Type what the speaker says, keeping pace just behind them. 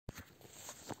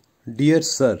Dear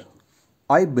Sir,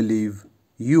 I believe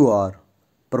you are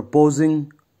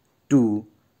proposing to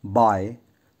buy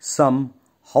some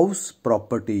house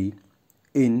property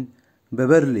in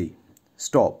Beverly.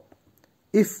 Stop.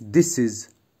 If this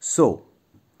is so,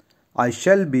 I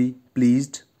shall be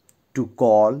pleased to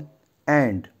call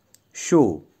and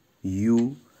show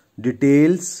you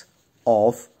details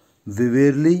of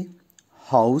Beverly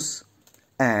House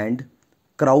and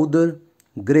Crowther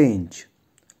Grange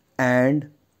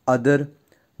and other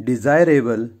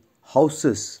desirable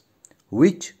houses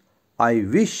which I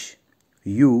wish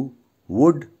you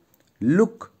would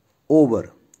look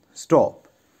over. Stop.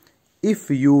 If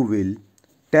you will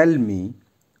tell me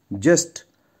just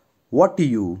what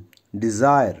you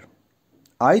desire,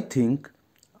 I think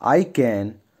I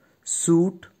can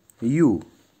suit you.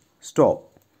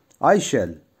 Stop. I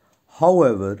shall,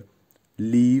 however,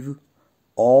 leave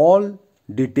all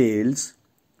details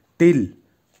till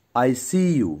I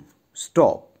see you.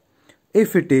 Stop.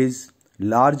 If it is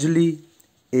largely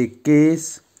a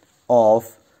case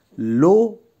of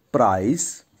low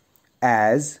price,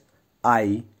 as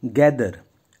I gather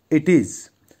it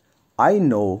is, I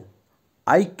know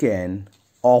I can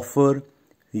offer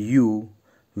you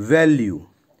value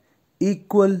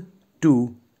equal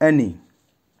to any,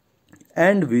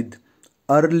 and with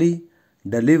early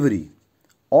delivery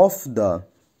of the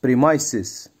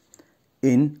premises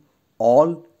in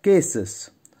all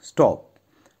cases. Stop.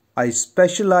 I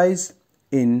specialize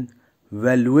in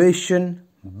valuation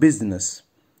business,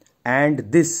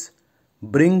 and this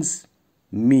brings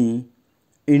me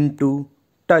into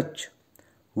touch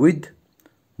with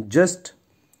just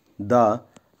the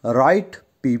right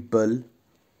people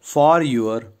for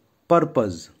your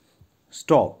purpose.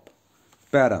 Stop.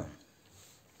 Para.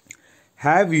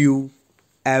 Have you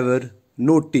ever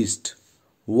noticed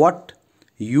what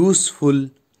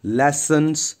useful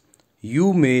lessons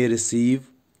you may receive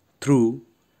through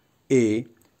a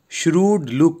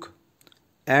shrewd look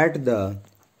at the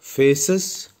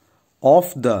faces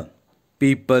of the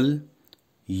people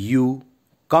you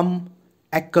come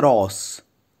across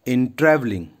in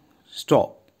traveling?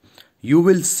 Stop. You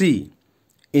will see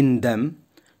in them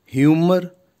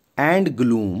humor and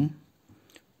gloom,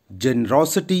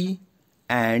 generosity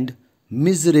and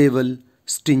miserable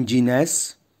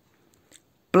stinginess,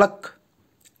 pluck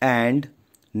and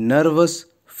nervous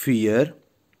fear,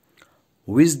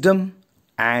 wisdom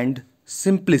and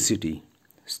simplicity.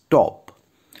 Stop.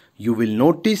 You will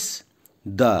notice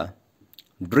the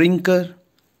drinker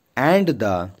and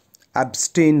the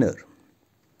abstainer,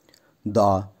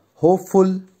 the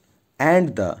hopeful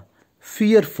and the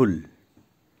fearful,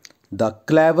 the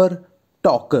clever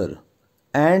talker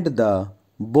and the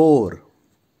bore,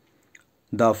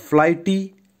 the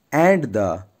flighty and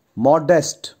the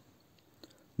modest,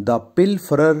 the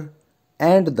pilferer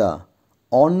and the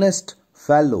honest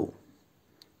fellow,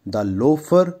 the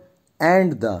loafer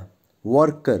and the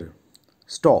worker.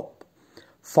 Stop.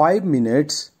 5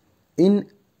 minutes in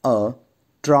a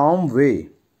tramway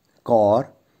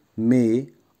car may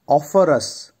offer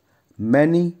us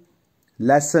many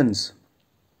lessons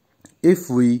if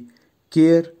we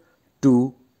care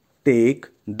to take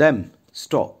them.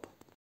 Stop.